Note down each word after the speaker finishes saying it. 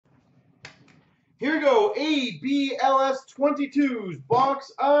Here we go. ABLS22's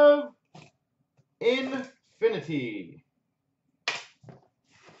box of Infinity.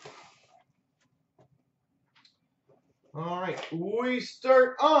 All right, we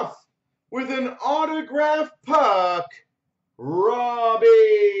start off with an autograph puck.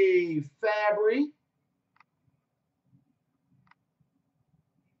 Robbie Fabry.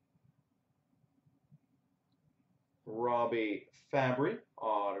 Robbie Fabry,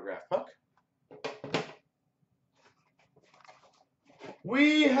 autograph puck.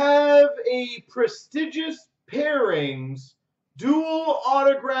 We have a prestigious pairings, dual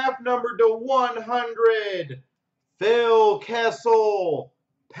autograph number /100. Phil Kessel,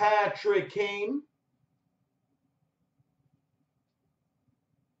 Patrick Kane.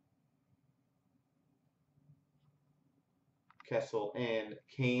 Kessel and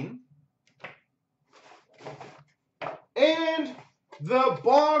Kane. And the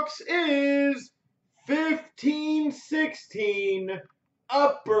box is 15/16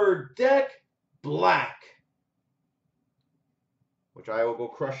 Upper Deck Black, which I will go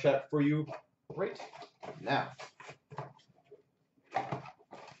crush that for you right now.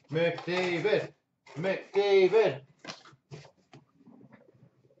 McDavid.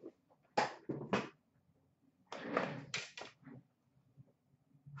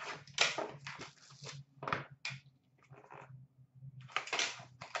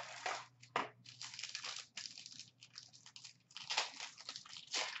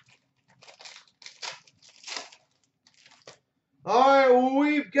 All right,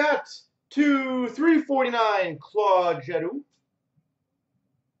 we've got to 349 Claude Giroux.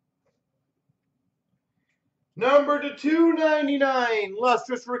 Number to 299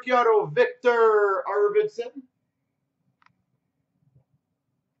 Lustrous Rookie Auto Victor Arvidsson.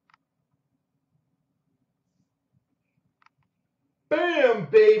 Bam,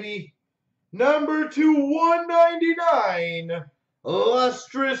 baby. Number to 199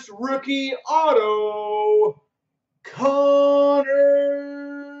 Lustrous Rookie Auto Connor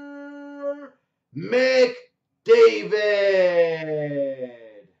McDavid.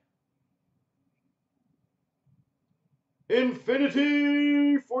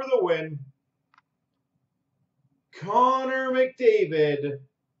 Infinity for the win. Connor McDavid,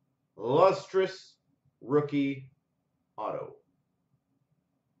 Lustrous Rookie Auto.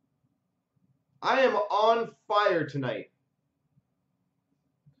 I am on fire tonight.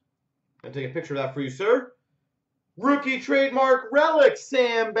 I'm going to take a picture of that for you, sir. Rookie trademark relic,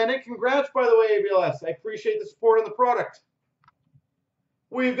 Sam Bennett. Congrats, by the way, ABLS. I appreciate the support on the product.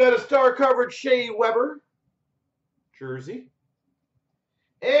 We've got a star covered Shea Weber jersey.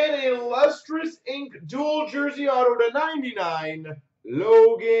 And a Lustrous Ink dual jersey auto to 99,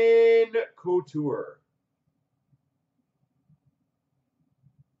 Logan Couture.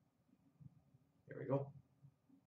 There we go.